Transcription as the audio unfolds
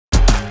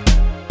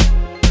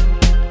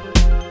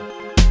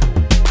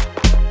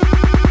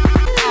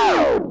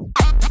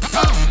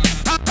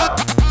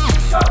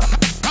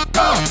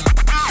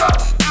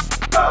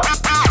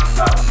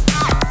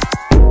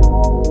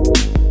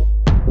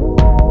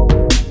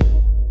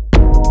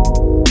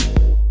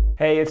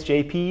it's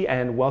JP,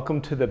 and welcome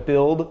to the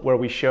build where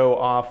we show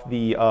off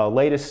the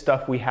latest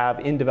stuff we have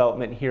in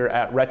development here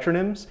at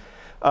Retronyms.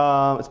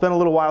 It's been a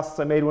little while since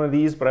I made one of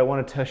these, but I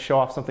wanted to show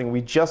off something.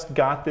 We just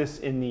got this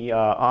in the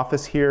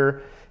office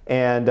here,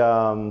 and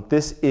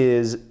this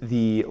is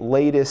the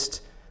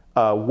latest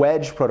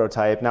wedge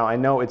prototype. Now I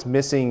know it's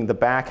missing the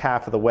back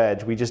half of the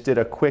wedge. We just did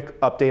a quick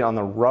update on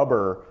the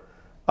rubber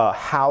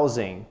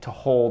housing to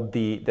hold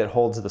that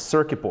holds the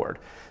circuit board.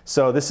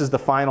 So this is the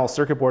final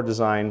circuit board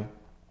design,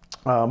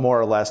 more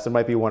or less. There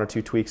might be one or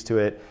two tweaks to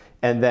it.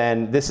 And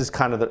then this is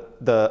kind of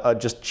the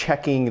just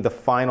checking the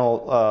final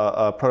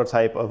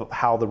prototype of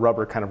how the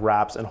rubber kind of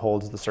wraps and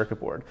holds the circuit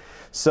board.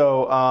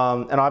 So,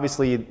 and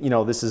obviously, you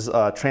know, this is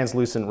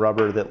translucent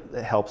rubber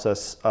that helps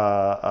us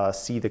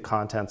see the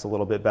contents a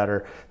little bit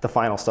better. The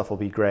final stuff will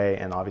be gray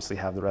and obviously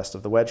have the rest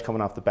of the wedge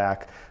coming off the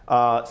back.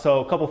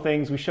 So a couple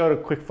things. We showed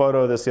a quick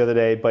photo of this the other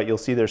day, but you'll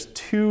see there's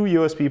two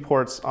USB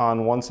ports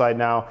on one side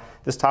now.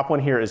 This top one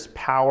here is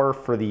power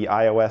for the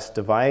iOS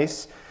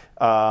device.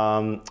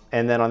 And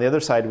then on the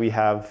other side we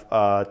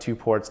have two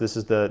ports. This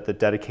is the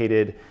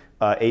dedicated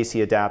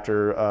AC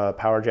adapter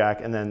power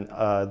jack, and then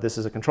this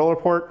is a controller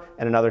port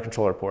and another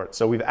controller port.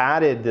 So we've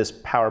added this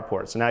power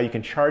port. So now you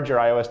can charge your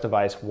iOS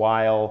device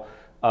while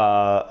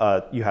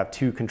you have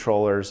two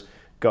controllers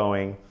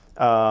going.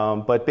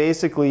 But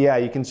basically, yeah,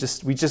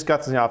 we just got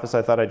this in the office.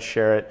 I thought I'd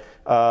share it.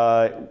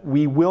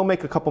 We will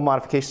make a couple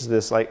modifications to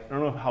this. Like, I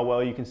don't know how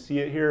well you can see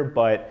it here,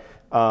 but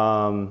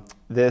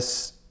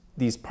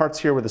these parts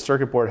here where the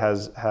circuit board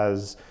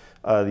has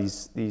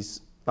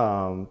these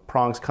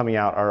prongs coming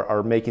out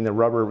are making the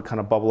rubber kind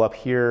of bubble up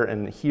here,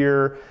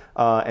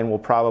 and we'll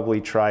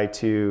probably try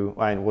to,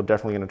 and we're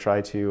definitely going to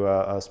try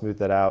to smooth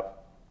that out.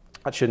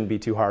 That shouldn't be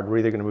too hard. We're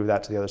either going to move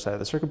that to the other side of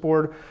the circuit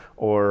board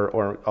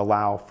or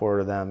allow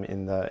for them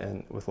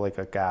with like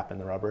a gap in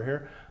the rubber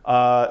here.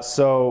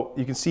 So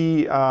you can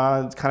see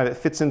it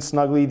fits in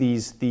snugly.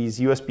 These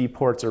USB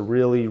ports are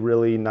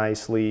really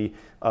nicely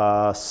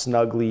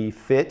snugly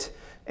fit.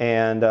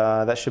 And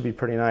that should be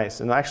pretty nice.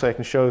 And actually I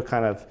can show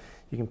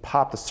you can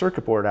pop the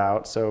circuit board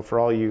out. So for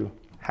all you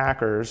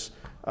hackers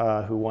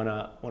who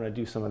wanna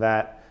do some of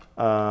that.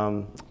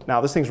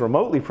 Now this thing's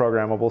remotely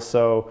programmable,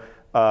 so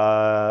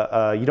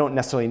you don't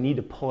necessarily need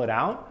to pull it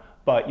out,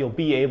 but you'll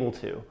be able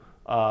to.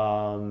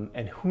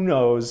 And who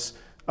knows,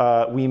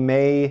 we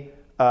may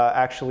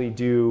actually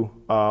do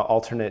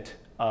alternate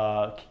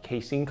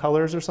casing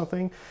colors or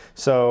something.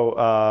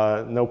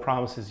 So no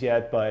promises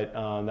yet, but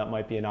that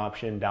might be an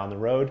option down the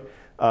road.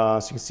 So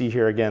you can see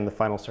here again the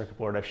final circuit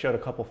board. I showed a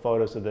couple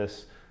photos of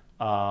this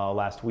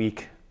last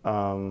week,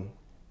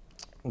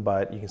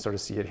 but you can sort of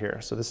see it here.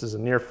 So this is a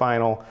near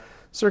final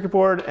circuit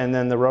board, and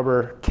then the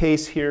rubber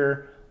case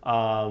here.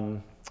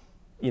 You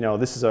know,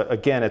 this is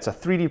again, it's a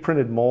 3D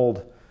printed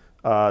mold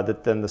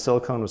that then the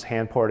silicone was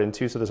hand poured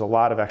into. So there's a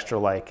lot of extra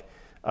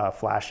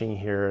flashing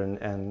here,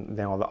 and you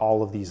know,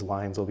 all of these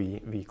lines will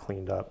be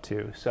cleaned up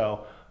too.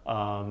 So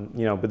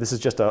you know, but this is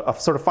just a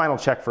sort of final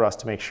check for us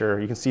to make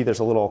sure. You can see there's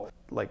a little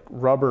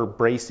rubber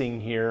bracing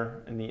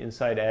here in the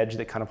inside edge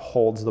that kind of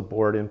holds the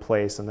board in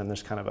place, and then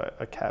there's kind of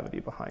a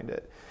cavity behind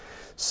it.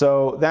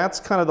 So that's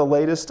kind of the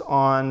latest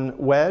on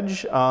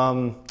wedge.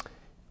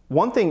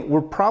 One thing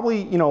we're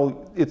probably, you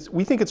know,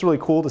 we think it's really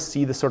cool to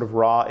see the sort of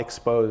raw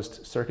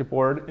exposed circuit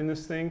board in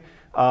this thing,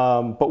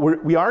 but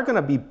we are going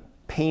to be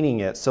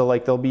painting it. So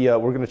like there'll be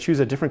we're going to choose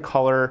a different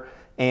color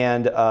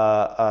and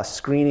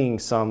screening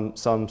some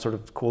sort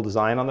of cool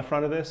design on the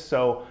front of this.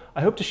 So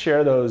I hope to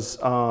share those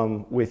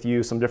with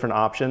you, some different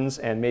options,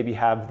 and maybe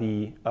have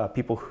the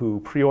people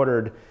who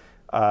pre-ordered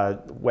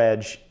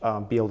wedge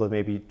be able to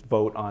maybe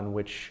vote on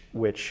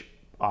which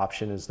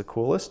option is the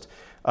coolest.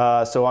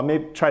 So I may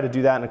try to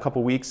do that in a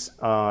couple weeks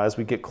as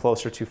we get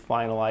closer to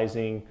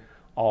finalizing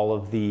all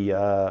of the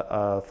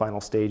final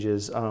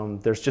stages.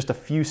 There's just a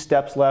few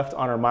steps left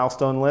on our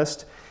milestone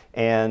list,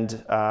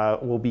 and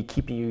we'll be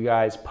keeping you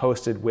guys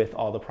posted with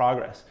all the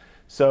progress.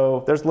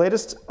 So there's the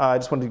latest. I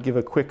just wanted to give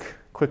a quick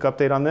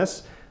update on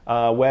this.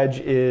 Wedge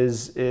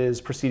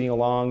is proceeding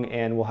along,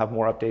 and we'll have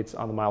more updates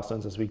on the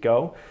milestones as we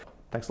go.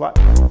 Thanks a lot.